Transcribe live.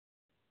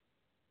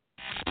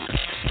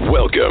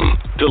Welcome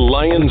to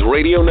Lyons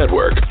Radio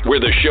Network, where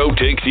the show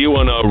takes you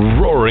on a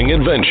roaring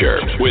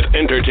adventure with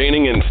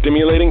entertaining and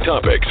stimulating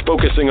topics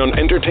focusing on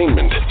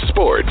entertainment,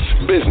 sports,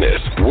 business,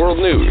 world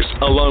news,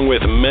 along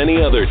with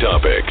many other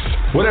topics.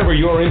 Whatever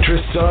your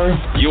interests are,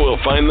 you will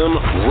find them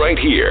right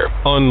here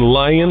on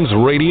Lyons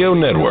Radio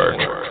Network.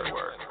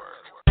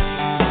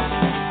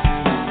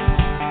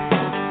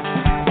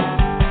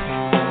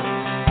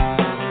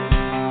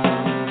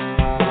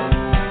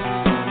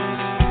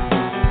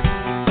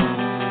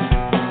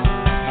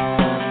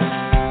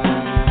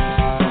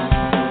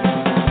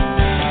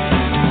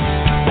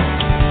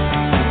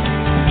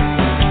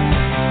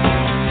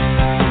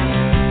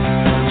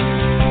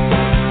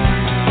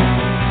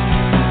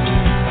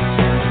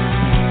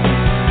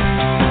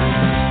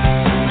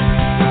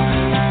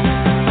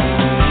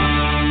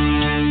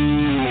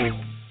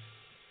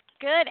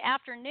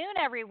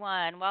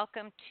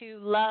 Welcome to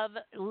Love,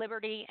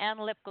 Liberty, and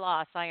Lip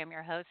Gloss. I am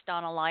your host,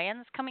 Donna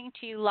Lyons, coming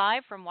to you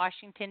live from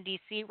Washington,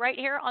 D.C., right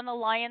here on the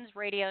Lyons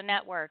Radio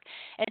Network.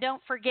 And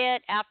don't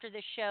forget, after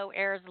the show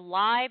airs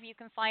live, you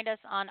can find us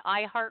on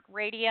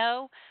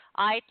iHeartRadio,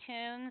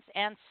 iTunes,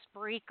 and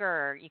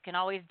Spreaker. You can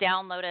always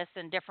download us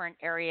in different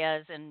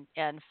areas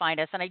and find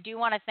us. And I do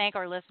want to thank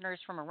our listeners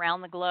from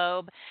around the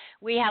globe.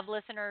 We have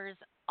listeners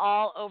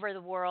all over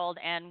the world,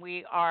 and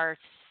we are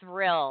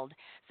thrilled.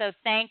 So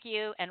thank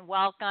you and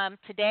welcome.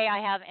 Today I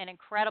have an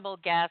incredible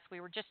guest.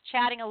 We were just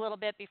chatting a little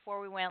bit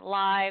before we went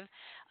live.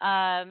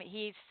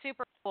 He's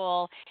super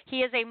cool. He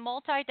is a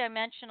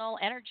multidimensional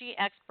energy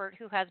expert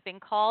who has been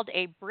called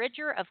a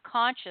bridger of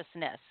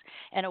consciousness,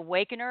 an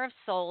awakener of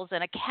souls,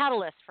 and a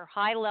catalyst for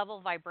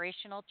high-level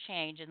vibrational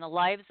change in the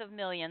lives of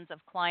millions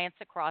of clients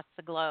across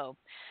the globe.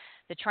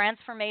 The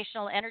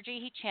transformational energy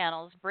he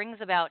channels brings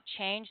about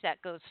change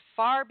that goes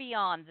far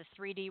beyond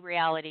the 3D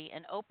reality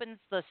and opens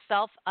the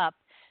self up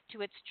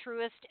to its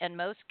truest and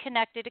most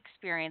connected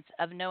experience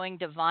of knowing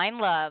divine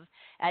love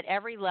at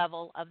every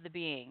level of the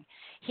being.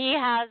 He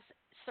has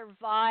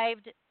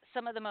survived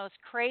some of the most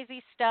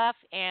crazy stuff,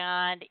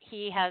 and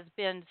he has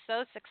been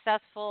so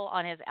successful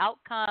on his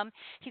outcome.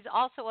 He's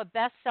also a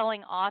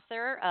best-selling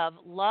author of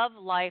Love,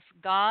 Life,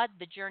 God,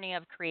 The Journey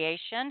of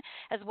Creation,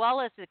 as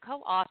well as the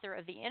co-author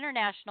of the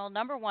international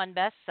 #1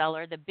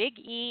 bestseller, The Big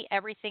E,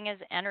 Everything is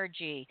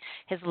Energy.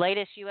 His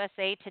latest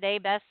USA Today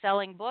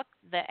best-selling book,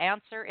 The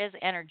Answer is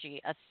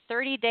Energy, a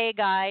 30-day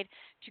guide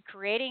to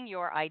creating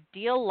your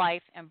ideal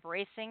life,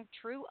 embracing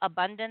true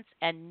abundance,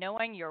 and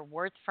knowing your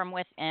worth from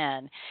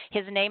within.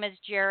 His name is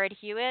Jared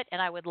Hewett, and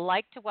I would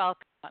like to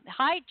welcome.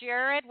 Hi,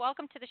 Jared.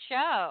 Welcome to the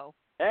show.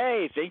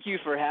 Hey, thank you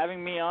for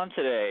having me on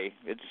today.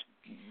 It's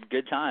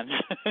good times.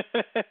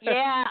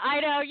 Yeah, I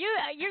know.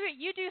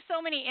 You do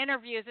so many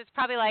interviews. It's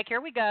probably like,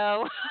 here we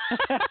go.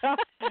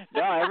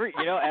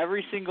 No,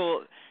 every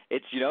single.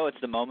 It's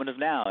the moment of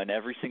now, and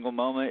every single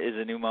moment is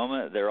a new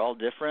moment. They're all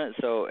different,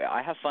 so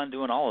I have fun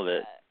doing all of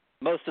it.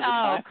 Most of the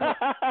time. Cool.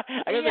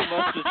 I gotta say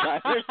most of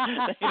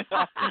the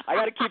time. I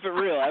got to keep it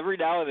real. Every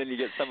now and then you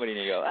get somebody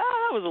and you go,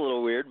 that was a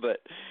little weird,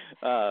 but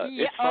it's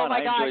fun. Oh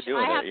my I enjoy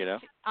doing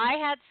it, I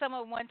had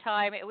someone one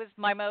time, it was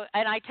my most,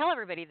 and I tell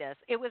everybody this,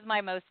 it was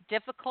my most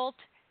difficult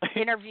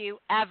interview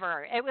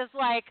ever. It was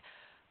like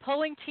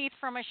pulling teeth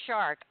from a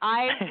shark.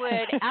 I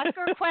would ask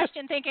her a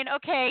question thinking,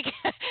 okay,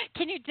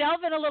 can you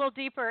delve in a little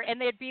deeper?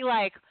 And they'd be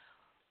like,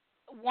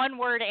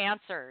 one-word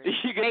answers.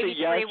 You get maybe the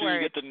yes three or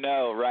words. you get the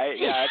no, right?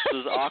 Yeah, it's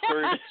those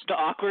the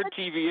awkward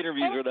TV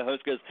interviews where the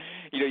host goes,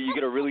 you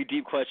get a really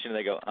deep question and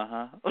they go,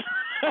 uh-huh.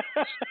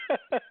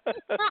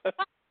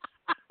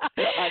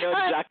 I know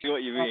exactly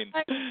what you mean.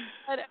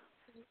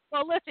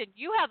 Well, listen,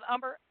 you have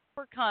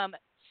overcome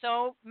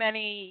so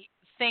many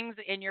things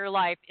in your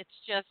life. It's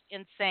just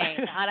insane.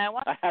 And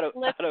I had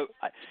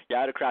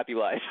a crappy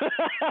life.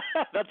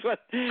 That's what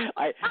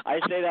I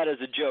say that as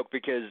a joke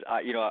because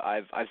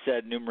I've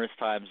said numerous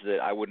times that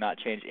I would not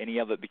change any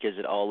of it because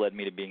it all led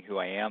me to being who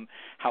I am.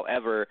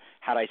 However,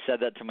 had I said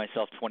that to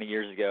myself 20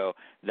 years ago,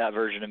 that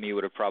version of me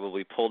would have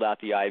probably pulled out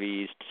the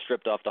IVs,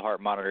 stripped off the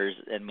heart monitors,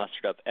 and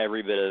mustered up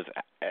every bit of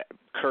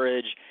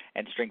courage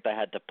and strength I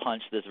had to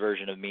punch this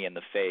version of me in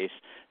the face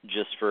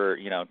just for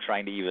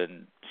trying to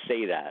even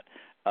say that.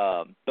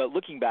 But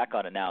looking back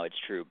on it now, it's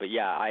true. But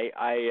yeah,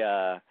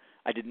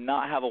 I did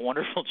not have a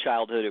wonderful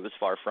childhood. It was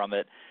far from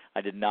it.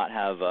 I did not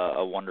have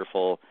a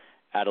wonderful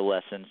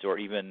adolescence or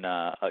even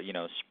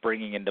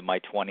springing into my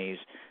 20s.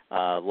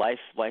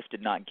 Life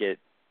did not get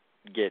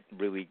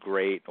really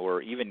great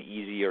or even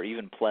easy or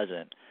even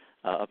pleasant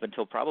up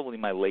until probably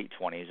my late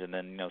 20s, and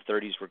then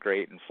 30s were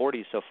great, and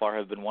 40s so far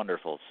have been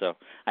wonderful. So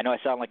I know I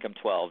sound like I'm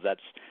 12.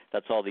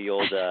 That's all the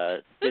old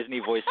Disney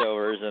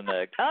voiceovers and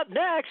the up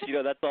next,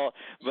 that's all.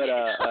 But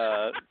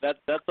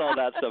that's all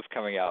that stuff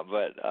coming out.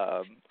 But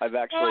I've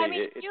actually. Well, I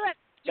mean,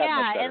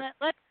 and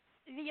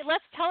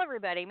let's tell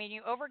everybody. I mean,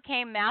 you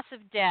overcame massive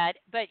debt,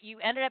 but you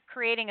ended up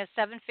creating a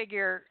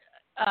 7-figure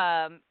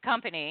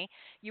company.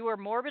 You were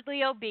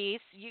morbidly obese.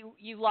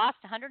 You lost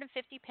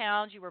 150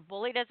 pounds. You were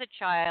bullied as a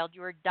child.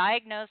 You were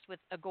diagnosed with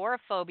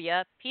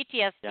agoraphobia,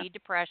 PTSD,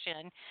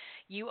 depression.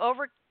 You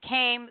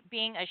overcame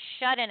being a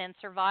shut-in and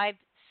survived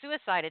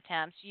suicide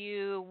attempts.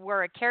 You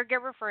were a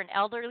caregiver for an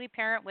elderly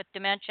parent with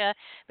dementia,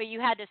 but you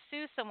had to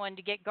sue someone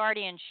to get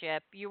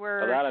guardianship. You Oh,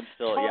 were that I'm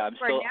still, told yeah, you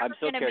were I'm never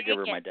still going to make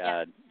caregiver of it. my Yeah.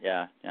 dad.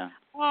 Yeah, yeah.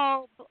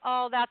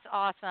 Oh, that's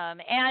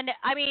awesome. And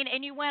I mean,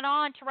 and you went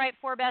on to write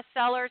 4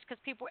 bestsellers because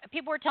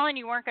people were telling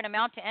you weren't going to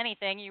amount to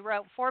anything. You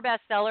wrote 4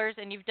 bestsellers,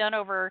 and you've done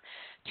over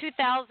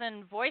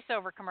 2,000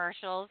 voiceover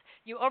commercials.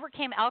 You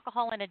overcame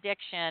alcohol and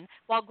addiction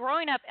while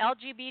growing up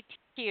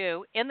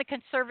LGBTQ in the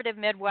conservative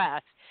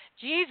Midwest.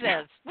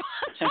 Jesus.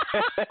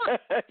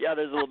 Yeah,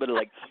 there's a little bit of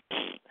like,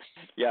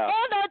 yeah.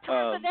 And on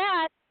top of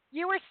that,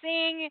 you were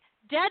seeing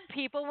dead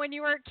people when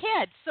you were a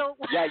kid. So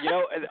yeah,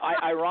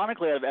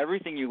 ironically, out of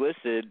everything you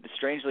listed,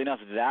 strangely enough,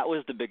 that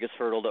was the biggest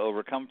hurdle to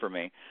overcome for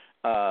me.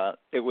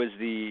 It was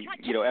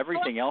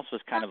everything else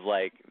was kind of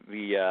like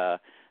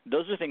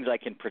those are things I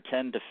can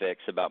pretend to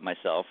fix about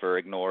myself or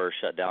ignore or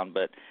shut down,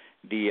 but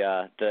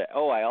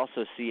I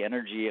also see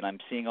energy and I'm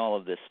seeing all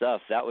of this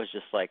stuff. That was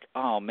just like,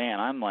 oh man,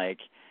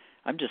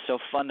 I'm just so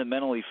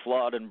fundamentally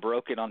flawed and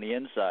broken on the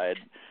inside.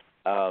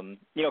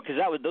 Because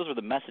those were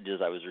the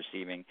messages I was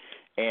receiving,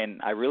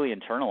 and I really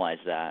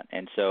internalized that.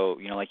 And so,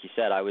 like you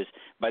said, I was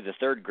by the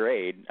 3rd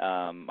grade,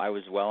 I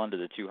was well into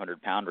the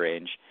 200-pound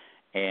range,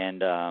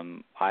 and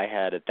I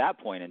had at that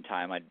point in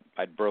time,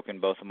 I'd broken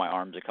both of my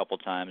arms a couple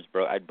times.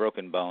 I'd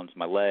broken bones,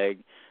 my leg,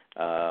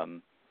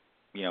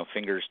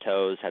 fingers,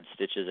 toes, had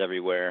stitches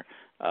everywhere.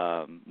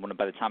 By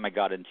the time I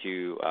got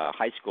into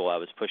high school, I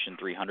was pushing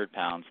 300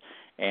 pounds.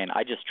 And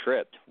I just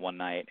tripped one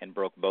night and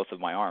broke both of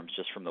my arms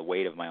just from the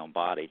weight of my own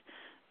body.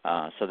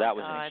 So that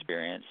was an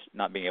experience,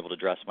 not being able to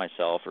dress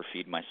myself or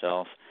feed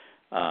myself.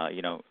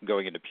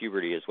 Going into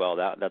puberty as well.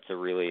 That's a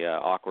really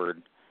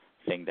awkward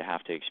thing to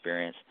have to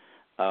experience.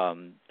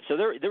 So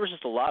there was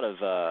just a lot of,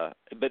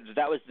 but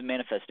that was the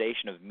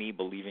manifestation of me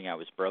believing I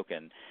was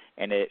broken,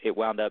 and it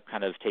wound up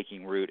kind of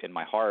taking root in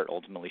my heart,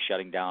 ultimately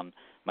shutting down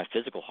my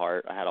physical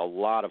heart. I had a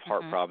lot of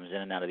heart problems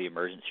in and out of the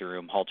emergency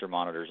room, Holter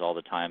monitors all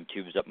the time,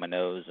 tubes up my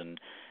nose and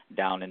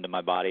down into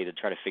my body to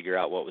try to figure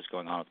out what was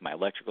going on with my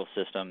electrical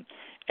system.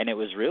 And it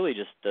was really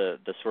just the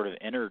sort of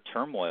inner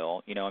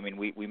turmoil.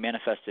 We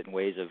manifest it in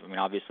ways of,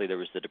 obviously there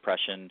was the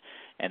depression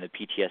and the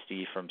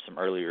PTSD from some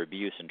earlier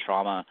abuse and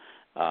trauma,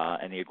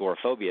 and the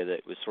agoraphobia that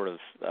was sort of,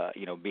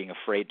 being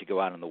afraid to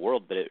go out in the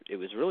world. But it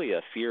was really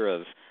a fear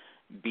of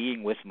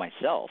being with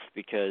myself,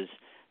 because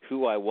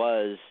who I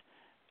was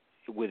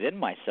within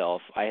myself,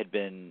 I had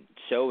been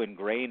so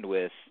ingrained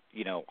with,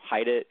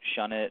 hide it,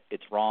 shun it,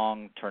 it's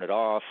wrong, turn it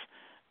off,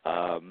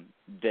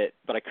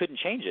 but I couldn't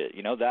change it.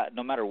 That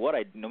no matter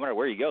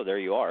where you go, there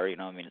you are.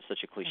 It's such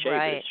a cliche,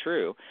 right. But it's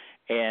true.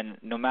 And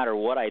no matter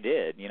what I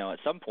did, at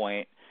some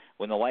point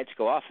when the lights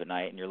go off at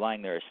night and you're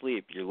lying there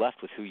asleep, you're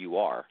left with who you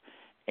are.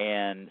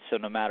 And so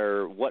no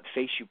matter what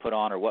face you put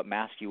on or what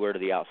mask you wear to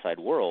the outside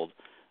world,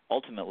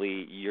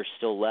 ultimately you're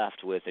still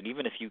left with, and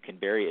even if you can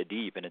bury it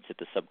deep and it's at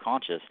the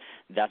subconscious,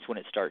 that's when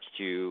it starts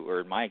to, or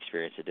in my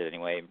experience it did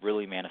anyway,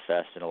 really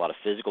manifest in a lot of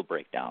physical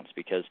breakdowns,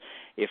 because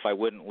if I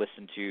wouldn't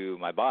listen to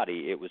my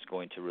body, it was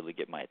going to really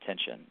get my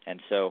attention.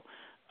 And so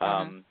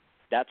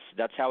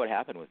that's how it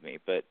happened with me.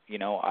 But,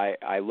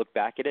 I look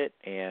back at it,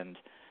 and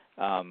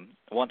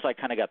once I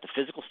kind of got the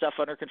physical stuff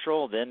under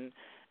control, then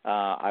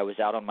I was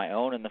out on my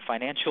own and the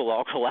financial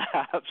all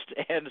collapsed.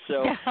 And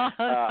so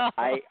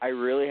I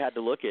really had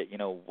to look at,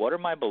 what are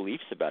my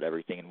beliefs about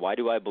everything, and why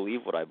do I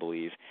believe what I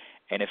believe?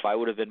 And if I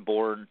would have been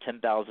born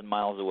 10,000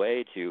 miles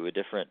away to a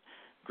different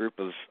group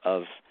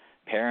of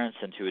parents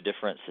and to a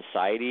different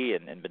society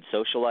and been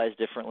socialized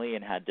differently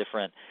and had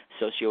different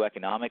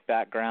socioeconomic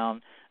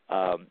background,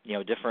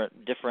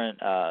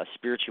 different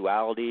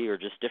spirituality or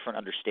just different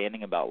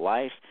understanding about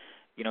life,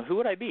 who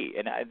would I be?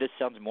 And this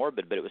sounds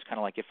morbid, but it was kind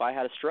of like if I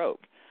had a stroke,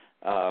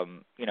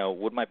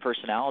 would my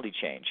personality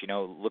change?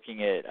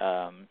 Looking at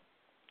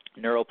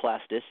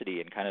neuroplasticity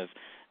and kind of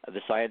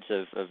the science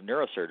of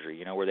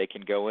neurosurgery, where they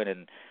can go in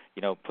and,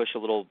 push a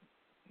little,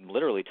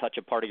 literally touch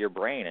a part of your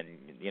brain, and,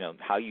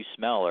 how you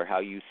smell or how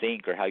you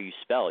think or how you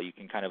spell, you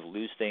can kind of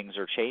lose things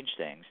or change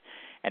things.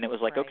 And it was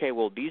like, okay,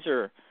 well, these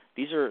are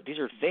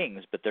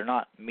things, but they're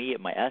not me at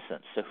my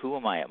essence. So who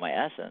am I at my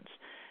essence?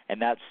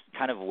 And that's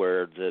kind of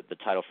where the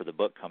title for the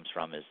book comes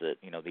from, is that,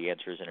 the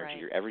answer is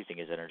energy, or everything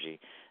is energy,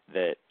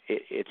 that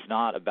it's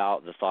not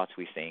about the thoughts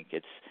we think.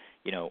 It's,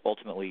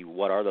 ultimately,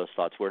 what are those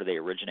thoughts? Where do they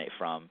originate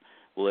from?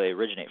 Well, they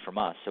originate from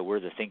us. So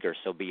we're the thinker.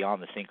 So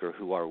beyond the thinker,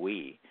 who are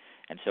we?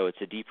 And so it's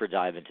a deeper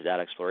dive into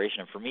that exploration.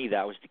 And for me,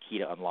 that was the key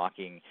to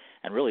unlocking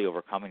and really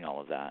overcoming all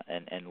of that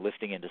and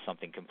lifting into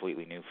something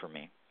completely new for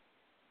me.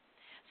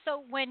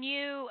 So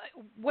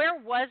where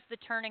was the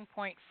turning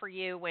point for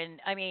you when,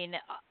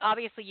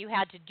 obviously you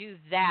had to do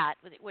that,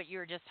 what you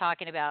were just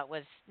talking about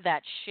was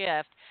that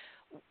shift.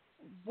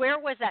 Where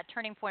was that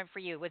turning point for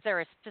you? Was there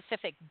a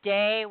specific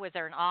day? Was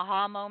there an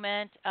aha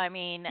moment?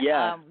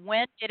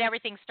 When did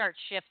everything start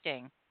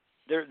shifting?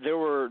 There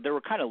were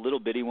kind of little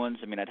bitty ones.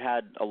 I'd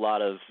had a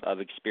lot of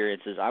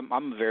experiences.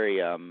 I'm a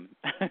very I'm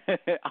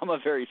a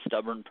very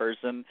stubborn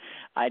person.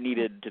 I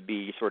needed to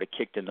be sort of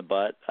kicked in the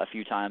butt a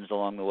few times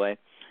along the way.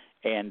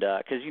 And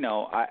because,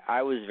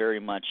 I was very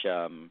much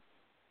I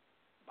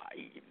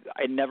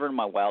never in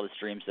my wildest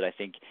dreams did I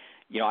think,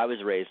 I was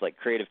raised like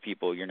creative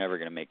people, you're never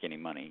going to make any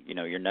money.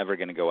 You're never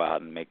going to go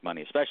out and make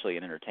money, especially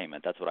in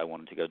entertainment. That's what I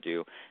wanted to go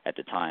do at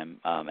the time.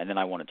 And then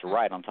I wanted to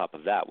write on top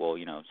of that. Well,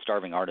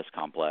 starving artist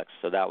complex.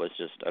 So that was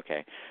just,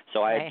 okay.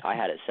 So I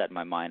had it set in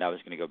my mind I was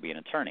going to go be an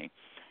attorney.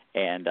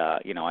 And,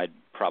 I'd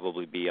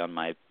probably be on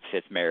my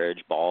fifth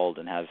marriage, bald,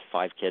 and have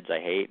 5 kids I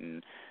hate,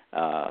 and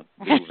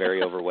be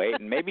very overweight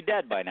and maybe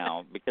dead by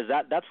now, because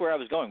that's where I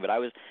was going. But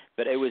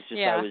it was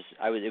just,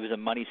 it was a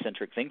money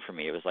centric thing for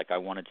me. It was like I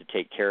wanted to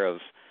take care of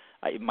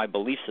my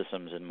belief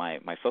systems, and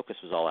my focus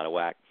was all out of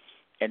whack.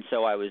 And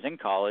so I was in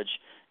college,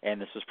 and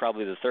this was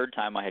probably the 3rd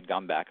time I had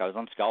gone back. I was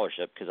on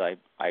scholarship because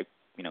I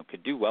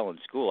could do well in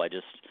school.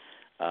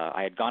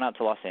 I had gone out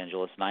to Los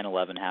Angeles.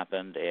 9/11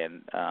 happened,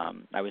 and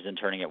I was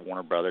interning at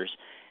Warner Brothers,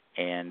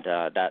 and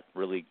that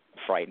really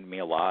frightened me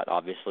a lot.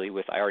 Obviously,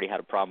 I already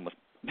had a problem with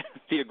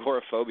the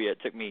agoraphobia.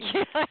 It took me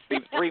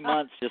 3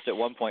 months just at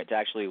one point to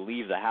actually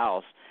leave the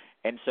house.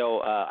 And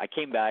so I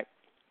came back,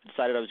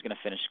 decided I was going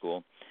to finish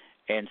school.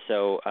 And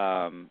so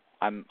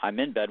I'm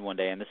in bed one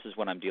day, and this is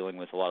when I'm dealing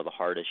with a lot of the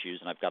heart issues,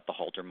 and I've got the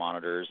Holter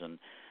monitors, and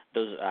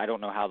those, I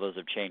don't know how those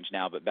have changed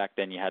now, but back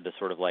then you had to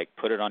sort of like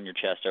put it on your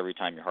chest every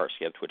time your heart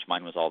skipped, which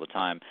mine was all the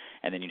time,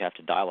 and then you'd have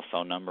to dial a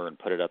phone number and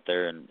put it up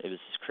there, and it was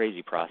this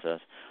crazy process.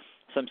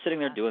 So I'm sitting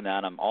there doing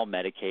that. I'm all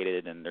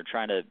medicated, and they're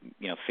trying to,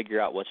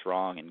 figure out what's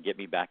wrong and get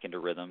me back into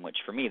rhythm, which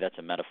for me that's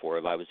a metaphor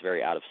of I was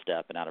very out of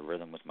step and out of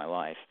rhythm with my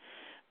life.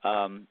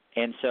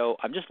 And so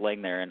I'm just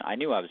laying there, and I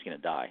knew I was going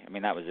to die. I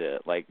mean, that was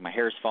it. Like, my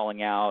hair's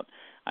falling out.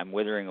 I'm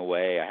withering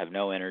away. I have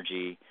no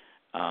energy.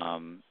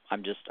 I'm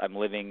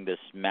living this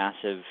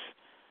massive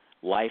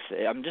life.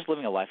 I'm just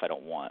living a life I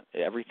don't want.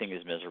 Everything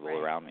is miserable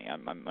around me.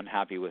 I'm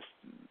unhappy with,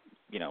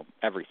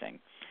 everything.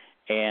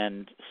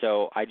 And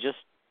so I just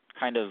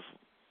kind of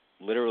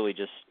literally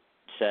just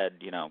said,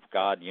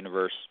 God,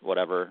 universe,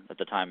 whatever. At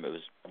the time it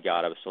was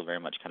God. I was still very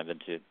much kind of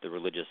into the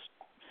religious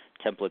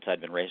templates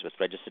I'd been raised with,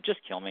 but I just said, just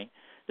kill me.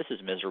 This is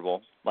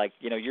miserable. Like,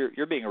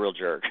 you're being a real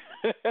jerk.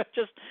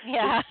 just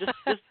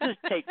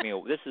take me.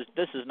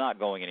 This is not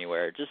going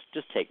anywhere.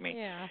 Just take me.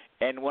 Yeah.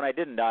 And when I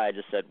didn't die, I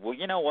just said, well,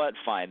 you know what?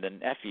 Fine, then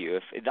F you.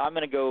 If I'm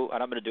going to go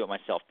and I'm going to do it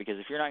myself, because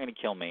if you're not going to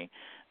kill me,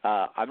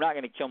 I'm not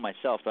going to kill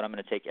myself, but I'm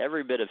going to take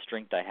every bit of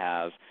strength I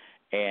have,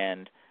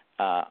 and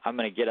I'm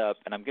going to get up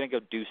and I'm going to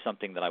go do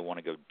something that I want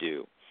to go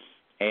do.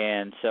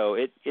 And so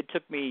it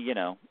took me,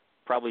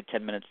 probably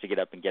 10 minutes to get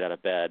up and get out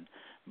of bed.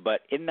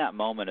 But in that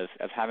moment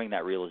of having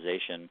that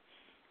realization,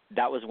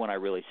 that was when I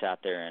really sat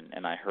there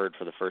and I heard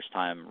for the first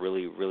time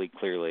really, really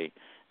clearly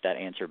that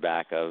answer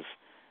back of,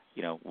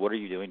 what are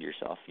you doing to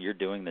yourself? You're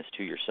doing this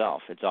to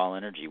yourself. It's all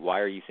energy. Why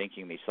are you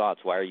thinking these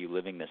thoughts? Why are you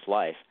living this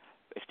life?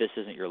 If this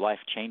isn't your life,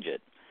 change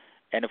it.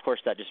 And, of course,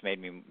 that just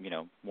made me,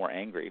 more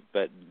angry.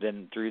 But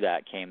then through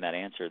that came that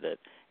answer that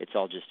it's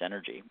all just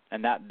energy.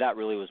 And that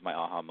really was my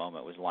aha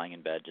moment, was lying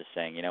in bed just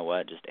saying, you know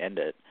what, just end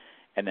it.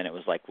 And then it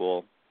was like,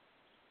 well,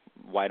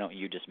 why don't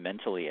you just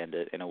mentally end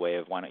it in a way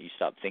of why don't you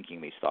stop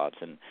thinking these thoughts,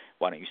 and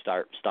why don't you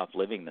stop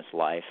living this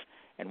life,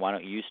 and why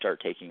don't you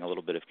start taking a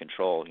little bit of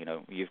control?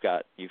 You've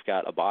got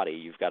a body,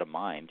 you've got a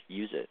mind,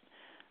 use it.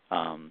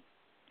 And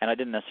I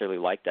didn't necessarily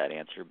like that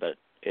answer, but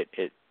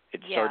it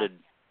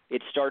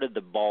started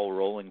the ball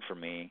rolling for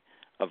me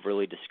of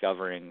really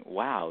discovering,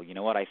 wow, you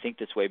know what, I think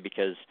this way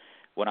because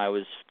when I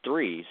was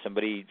 3,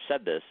 somebody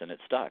said this and it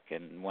stuck.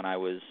 And when I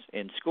was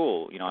in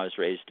school, I was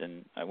raised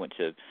I went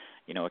to,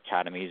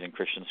 academies and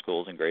Christian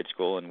schools and grade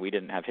school, and we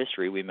didn't have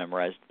history. We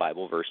memorized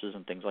Bible verses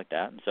and things like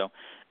that. And so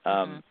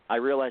I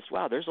realized,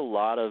 wow, there's a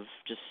lot of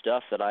just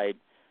stuff that I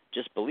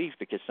just believed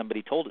because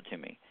somebody told it to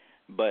me,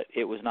 but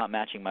it was not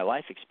matching my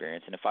life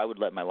experience. And if I would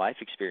let my life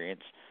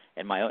experience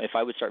and if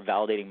I would start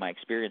validating my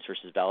experience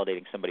versus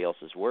validating somebody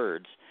else's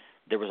words,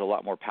 there was a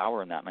lot more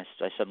power in that. And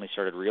I suddenly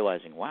started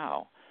realizing,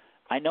 wow,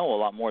 I know a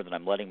lot more than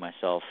I'm letting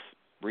myself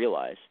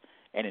realize.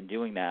 And in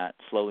doing that,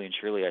 slowly and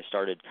surely, I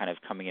started kind of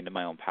coming into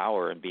my own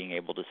power and being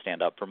able to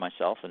stand up for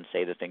myself and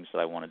say the things that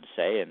I wanted to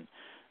say. And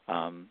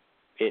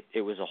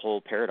it was a whole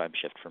paradigm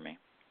shift for me.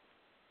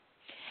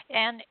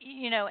 And,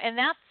 and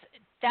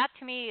that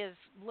to me is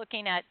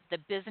looking at the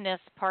business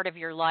part of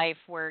your life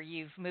where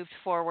you've moved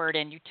forward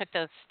and you took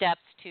those steps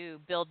to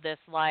build this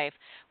life.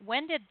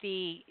 When did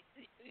you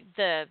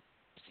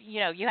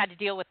had to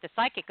deal with the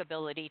psychic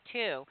ability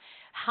too.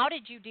 How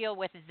did you deal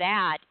with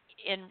that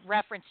in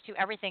reference to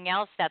everything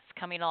else that's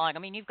coming along? I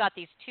mean, you've got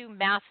these 2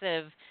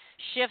 massive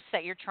shifts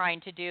that you're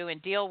trying to do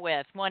and deal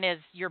with. One is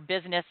your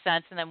business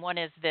sense, and then one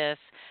is this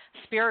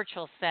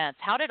spiritual sense.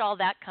 How did all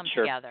that come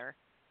together?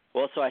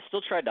 Well, so I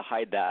still tried to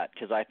hide that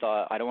because I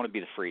thought I don't want to be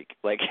the freak.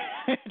 Like,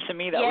 to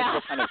me, that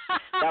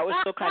was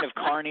still kind of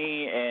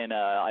carny, and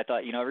I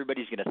thought,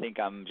 everybody's going to think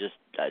I'm just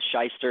a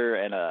shyster,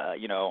 and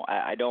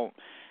I don't.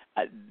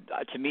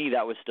 To me,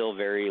 that was still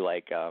very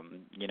like,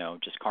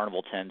 just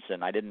carnival tense,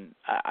 and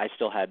I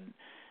still had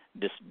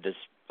this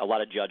a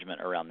lot of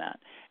judgment around that.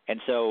 And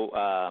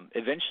so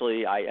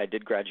eventually I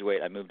did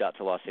graduate. I moved out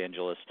to Los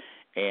Angeles,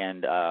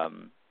 and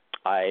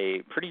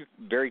I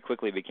very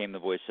quickly became the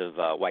voice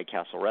of White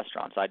Castle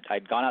restaurants.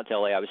 I'd gone out to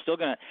LA.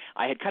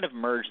 I had kind of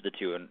merged the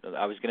two, and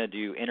I was going to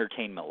do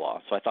entertainment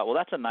law. So I thought, well,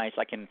 that's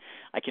I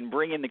can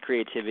bring in the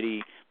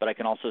creativity, but I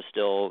can also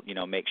still,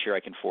 make sure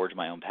I can forge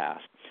my own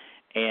path.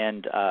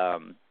 And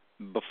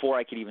before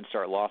I could even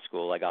start law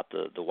school, I got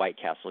the White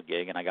Castle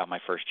gig, and I got my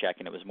first check,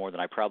 and it was more than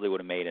I probably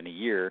would have made in a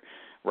year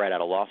right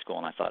out of law school.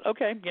 And I thought,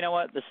 okay, you know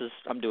what?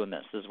 I'm doing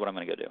this. This is what I'm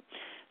going to go do.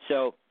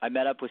 So I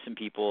met up with some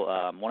people.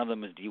 One of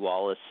them was Dee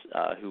Wallace,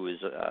 who was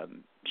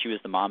she was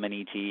the mom in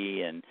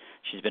E.T., and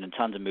she's been in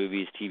tons of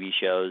movies, TV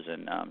shows,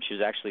 and she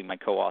was actually my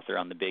co-author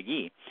on The Big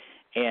E.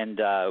 And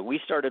we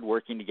started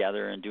working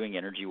together and doing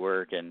energy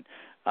work, and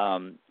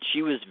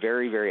she was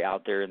very, very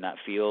out there in that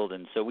field,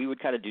 and so we would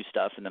kind of do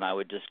stuff, and then I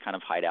would just kind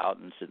of hide out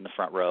and sit in the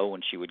front row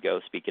when she would go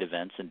speak at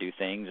events and do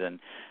things. And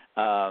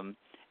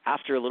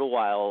after a little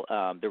while,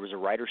 there was a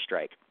writer's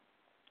strike,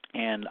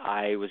 and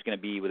I was going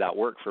to be without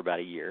work for about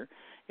a year.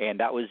 And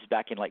that was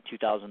back in like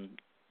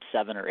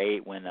 2007 or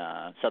 8 when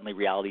suddenly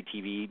reality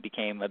TV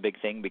became a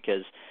big thing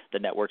because the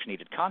networks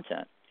needed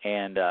content,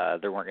 and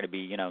there weren't going to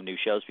be new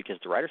shows because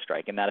of the writer's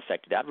strike, and that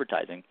affected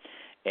advertising,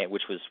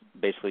 which was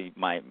basically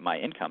my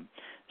income.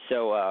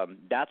 So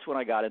that's when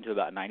I got into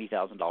about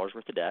 $90,000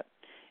 worth of debt.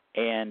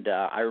 And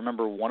I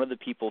remember one of the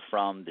people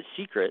from The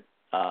Secret,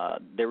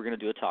 they were going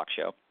to do a talk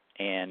show,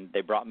 and they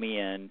brought me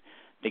in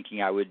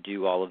thinking I would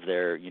do all of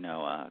their,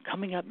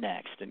 coming up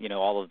next, and,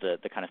 all of the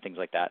kind of things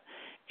like that.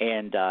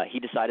 And he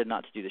decided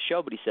not to do the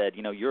show, but he said,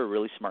 you're a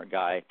really smart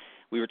guy.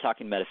 We were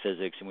talking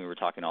metaphysics, and we were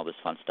talking all this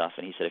fun stuff.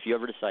 And he said, if you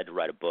ever decide to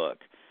write a book,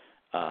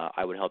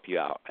 I would help you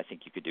out. I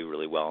think you could do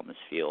really well in this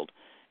field.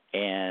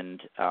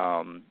 And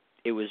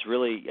it was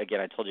really, again,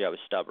 I told you I was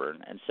stubborn.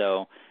 And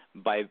so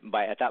by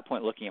at that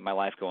point looking at my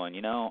life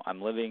going,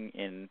 I'm living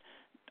in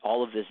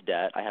all of this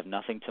debt. I have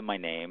nothing to my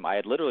name. I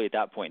had literally at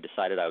that point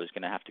decided I was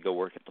going to have to go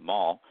work at the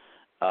mall,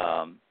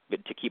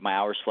 but to keep my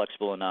hours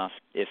flexible enough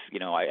if,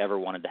 I ever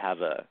wanted to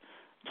have a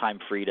time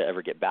free to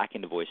ever get back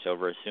into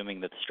voiceover,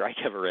 assuming that the strike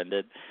ever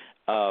ended.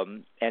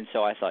 And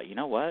so I thought, you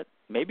know what,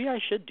 maybe I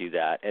should do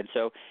that. And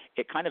so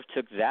it kind of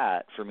took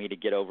that for me to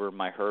get over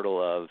my hurdle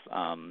of,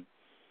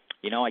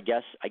 I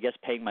guess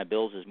paying my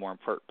bills is more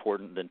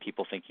important than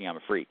people thinking I'm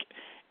a freak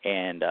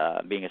and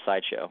being a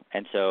sideshow.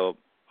 And so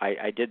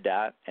I did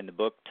that, and the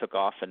book took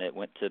off, and it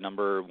went to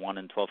number 1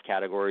 in 12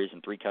 categories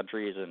in 3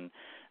 countries. And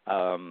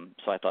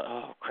so I thought,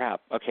 oh,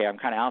 crap, okay, I'm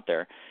kind of out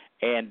there.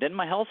 And then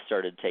my health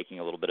started taking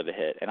a little bit of a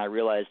hit, and I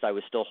realized I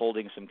was still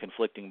holding some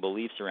conflicting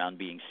beliefs around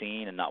being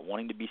seen and not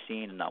wanting to be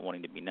seen and not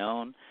wanting to be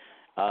known.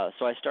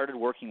 So I started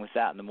working with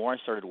that, and the more I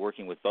started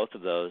working with both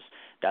of those,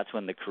 that's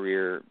when the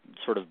career,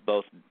 sort of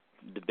both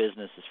the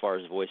business as far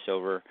as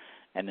voiceover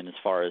and then as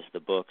far as the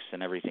books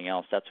and everything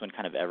else, that's when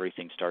kind of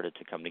everything started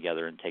to come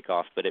together and take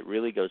off. But it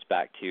really goes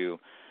back to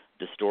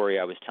the story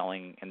I was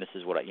telling, and this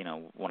is what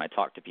when I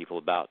talk to people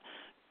about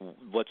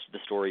what's the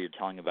story you're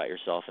telling about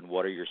yourself, and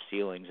what are your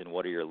ceilings and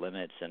what are your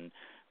limits and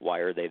why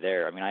are they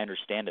there? I mean, I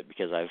understand it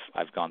because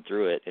I've gone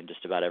through it in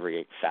just about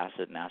every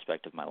facet and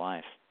aspect of my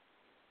life.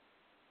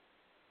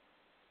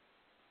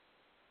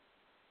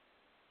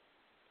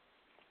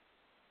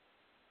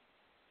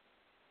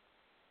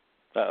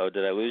 Uh-oh,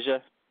 did I lose you?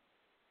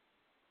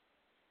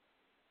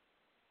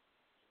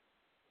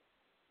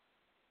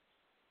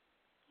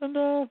 Oh,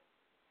 no.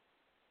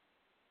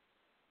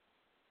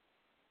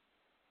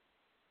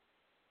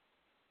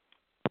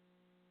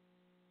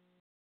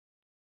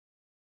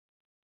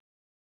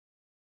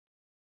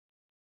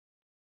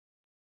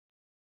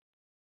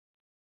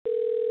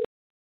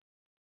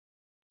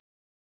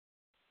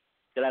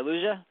 Did I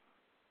lose you?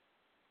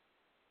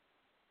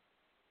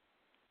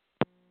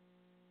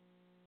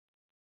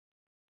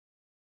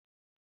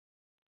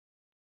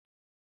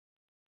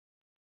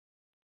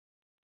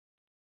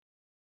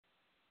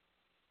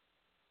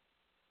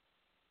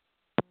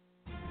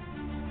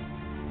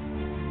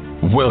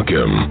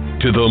 Welcome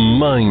to the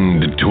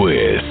Mind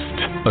Twist,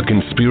 a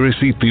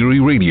conspiracy theory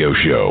radio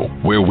show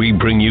where we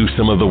bring you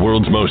some of the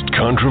world's most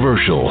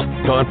controversial,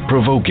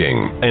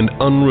 thought-provoking, and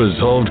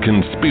unresolved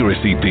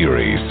conspiracy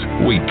theories.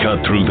 We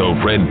cut through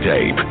the red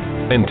tape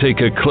and take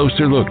a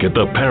closer look at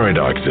the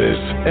paradoxes,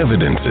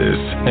 evidences,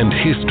 and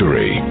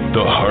history.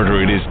 The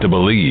harder it is to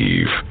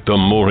believe, the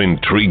more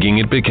intriguing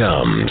it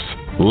becomes.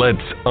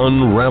 Let's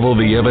unravel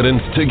the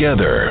evidence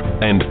together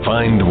and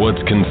find what's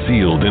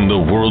concealed in the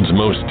world's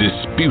most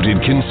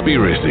disputed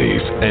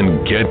conspiracies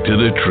and get to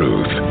the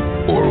truth.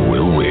 Or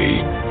will we?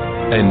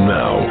 And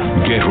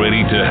now, get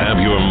ready to have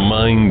your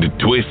mind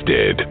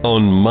twisted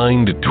on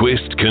Mind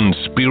Twist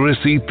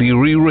Conspiracy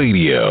Theory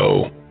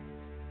Radio.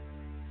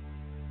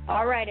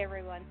 All right,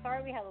 everyone.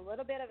 Sorry we had a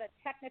little bit of a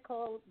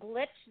technical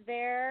glitch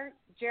there.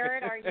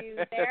 Jared, are you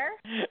there?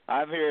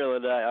 I'm here,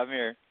 Linda. I'm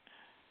here.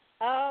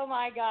 Oh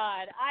my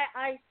God!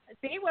 I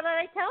see. What did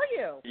I tell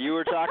you? You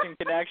were talking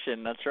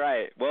connection. That's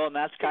right. Well, and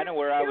that's kind of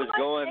where I was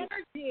going.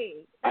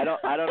 Energy. I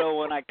don't know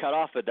when I cut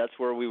off, but that's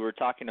where we were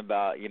talking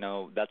about.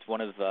 That's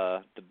one of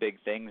the big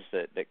things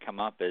that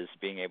come up is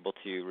being able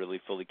to really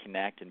fully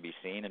connect and be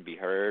seen and be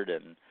heard,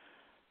 and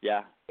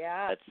Yeah.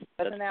 Yeah. That's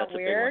Isn't that that's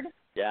weird? A big one.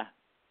 Yeah.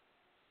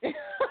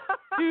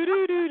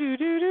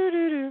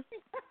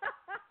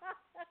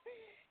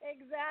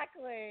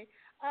 Exactly.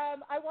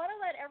 I want to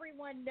let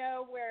everyone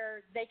know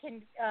where they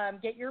can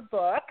get your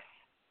books.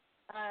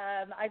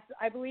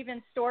 I believe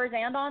in stores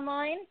and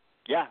online.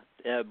 Yeah,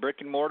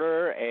 brick and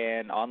mortar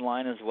and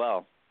online as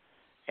well.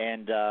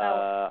 And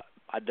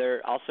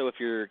there also, if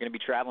you're going to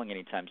be traveling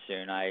anytime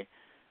soon, I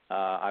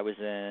was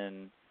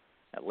in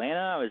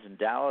Atlanta, I was in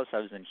Dallas, I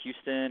was in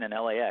Houston and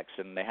LAX,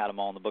 and they had them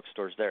all in the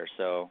bookstores there.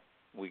 So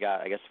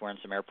I guess we're in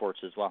some airports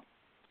as well.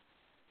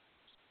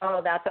 Oh,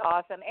 that's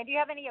awesome. And do you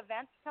have any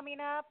events coming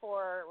up,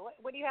 or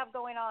what do you have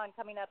going on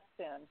coming up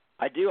soon?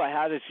 I do. I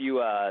have. If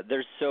you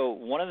so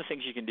one of the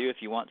things you can do if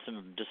you want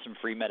some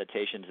free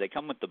meditations, they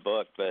come with the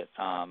book, but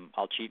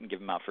I'll cheat and give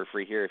them out for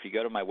free here. If you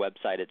go to my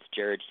website, it's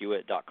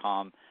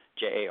jaredhewett.com,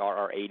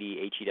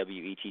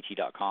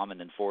 JARRADHEWETT.com, and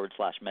then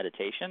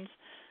 /meditations.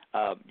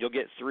 You'll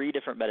get 3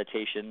 different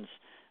meditations,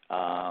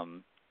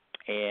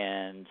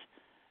 and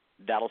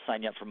that'll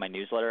sign you up for my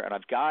newsletter. And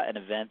I've got an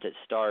event that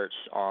starts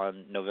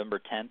on November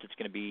 10th. It's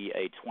going to be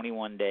a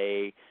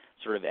 21-day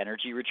sort of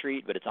energy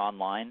retreat, but it's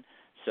online.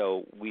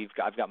 So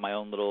I've got my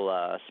own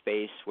little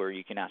space where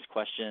you can ask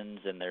questions,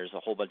 and there's a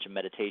whole bunch of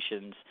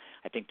meditations.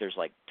 I think there's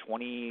like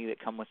 20 that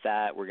come with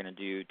that. We're going to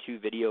do 2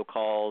 video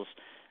calls,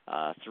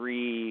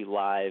 3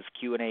 live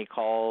Q&A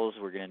calls.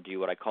 We're going to do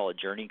what I call a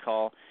journey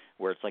call,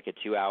 where it's like a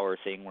 2-hour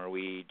thing where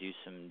we do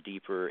some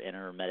deeper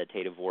inner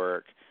meditative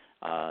work,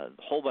 a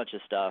whole bunch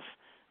of stuff.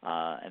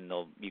 And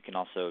you can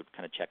also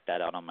kind of check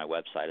that out on my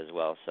website as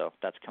well. So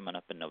that's coming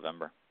up in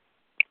November.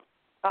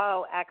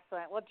 Oh,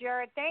 excellent. Well,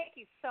 Jared, thank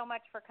you so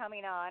much for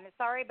coming on.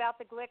 Sorry about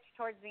the glitch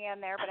towards the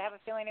end there, but I have a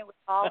feeling it was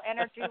all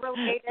energy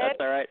related. That's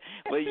all right.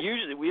 Well,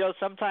 usually,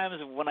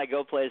 sometimes when I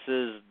go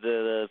places,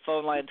 the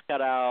phone lines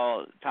cut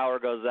out, power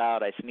goes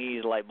out, I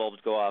sneeze, light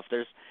bulbs go off.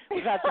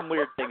 We've had some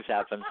weird things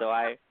happen, so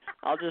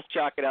I'll just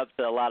chalk it up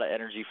to a lot of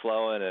energy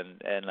flowing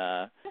and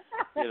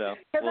you know.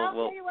 Because I'll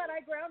tell you what,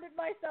 I grounded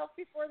myself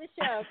before the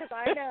show because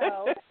I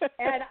know,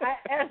 and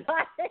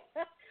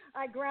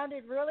I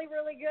grounded really,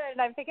 really good,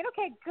 and I'm thinking,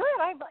 okay, good.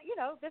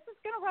 This is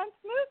going to run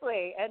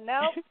smoothly, and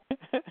no,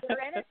 your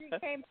energy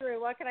came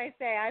through. What can I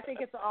say? I think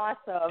it's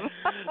awesome.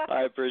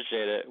 I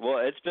appreciate it. Well,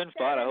 it's been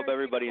fun. I hope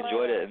everybody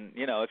enjoyed it, and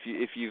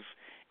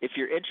if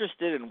you're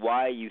interested in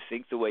why you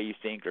think the way you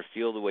think or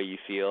feel the way you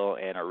feel,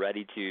 and are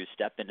ready to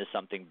step into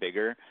something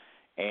bigger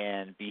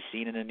and be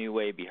seen in a new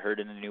way, be heard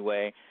in a new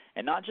way,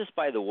 and not just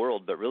by the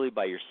world, but really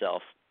by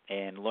yourself,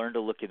 and learn to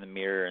look in the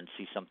mirror and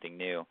see something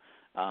new.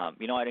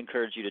 I'd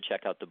encourage you to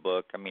check out the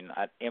book. I mean,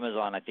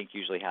 Amazon, I think,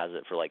 usually has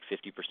it for like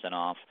 50%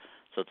 off,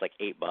 so it's like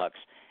 $8.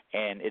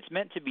 And it's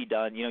meant to be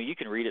done. You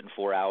can read it in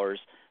 4 hours,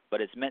 but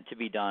it's meant to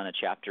be done a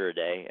chapter a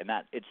day. And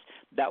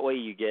that way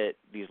you get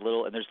these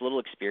and there's little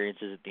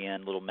experiences at the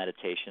end, little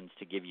meditations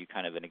to give you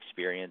kind of an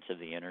experience of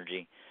the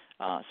energy.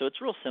 So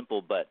it's real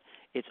simple, but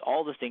it's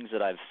all the things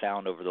that I've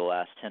found over the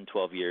last 10,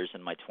 12 years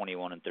in my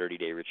 21 and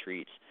 30-day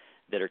retreats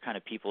that are kind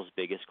of people's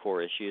biggest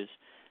core issues.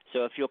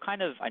 So if you'll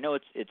I know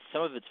it's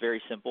some of it's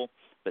very simple,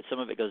 but some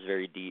of it goes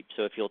very deep.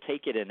 So if you'll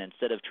take it and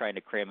instead of trying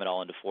to cram it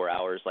all into 4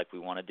 hours like we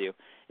want to do,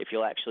 if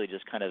you'll actually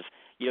just kind of,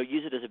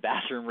 use it as a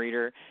bathroom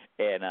reader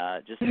and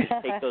just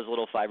take those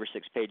little 5 or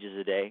 6 pages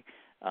a day,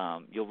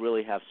 you'll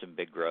really have some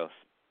big growth.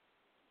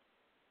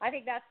 I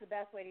think that's the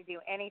best way to do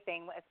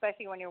anything,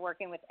 especially when you're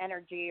working with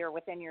energy or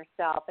within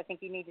yourself. I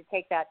think you need to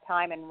take that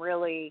time and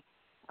really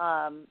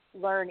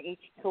learn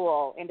each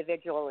tool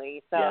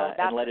individually. So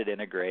and let it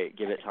integrate,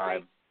 give it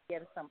time.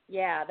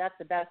 That's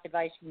the best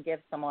advice you can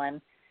give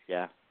someone.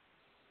 Yeah.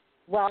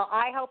 Well,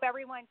 I hope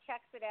everyone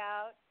checks it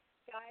out.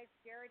 Guys,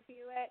 Jared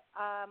Hewett,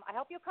 I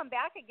hope you'll come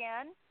back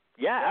again.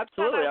 Yeah,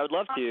 absolutely. I would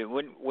love to.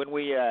 When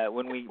we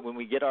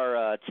get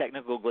our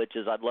technical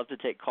glitches, I'd love to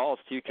take calls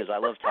too, because I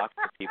love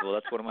talking to people.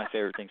 That's one of my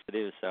favorite things to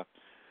do. So.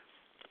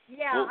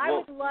 Yeah, I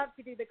would love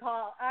to do the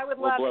call.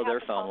 We'll blow their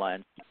phone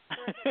lines. A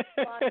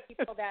lot of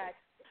people that.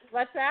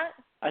 What's that?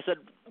 I said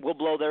we'll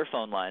blow their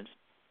phone lines.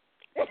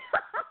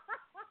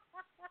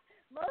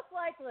 Most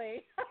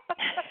likely.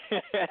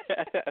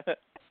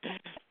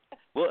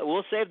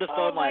 We'll save the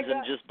phone lines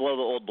and just blow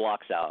the old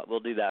blocks out. We'll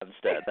do that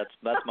instead. That's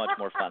much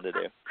more fun to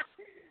do.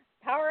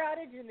 Power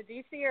outage in the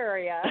D.C.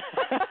 area.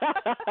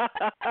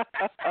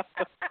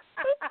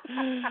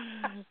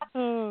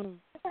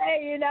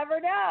 Hey, you never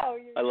know.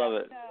 I love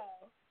it.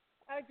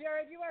 Oh,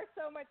 Jared, you are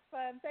so much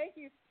fun. Thank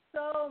you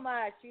so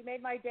much. You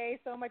made my day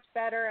so much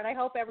better, and I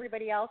hope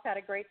everybody else had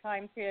a great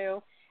time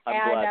too.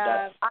 I'm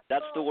glad.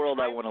 That's the world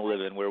I want to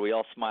live in, where we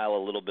all smile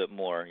a little bit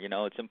more.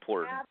 It's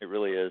important. Absolutely. It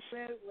really is.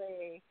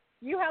 Absolutely.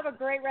 You have a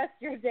great rest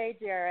of your day,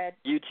 Jared.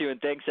 You too,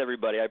 and thanks,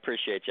 everybody. I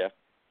appreciate you.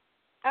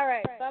 All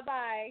right.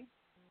 Bye-bye.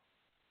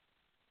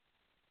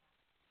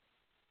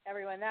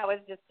 Everyone, that was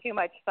just too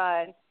much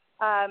fun.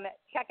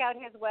 Check out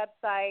his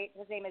website.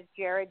 His name is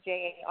Jared,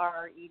 Jared,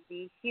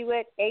 Hewett,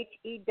 Hewett,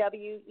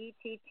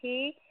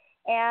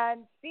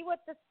 and see what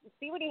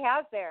he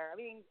has there. I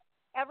mean,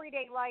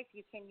 everyday life,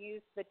 you can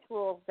use the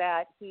tools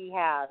that he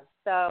has.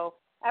 So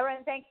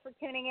Everyone, thanks for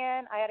tuning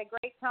in. I had a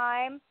great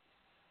time.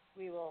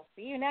 We will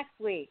see you next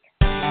week.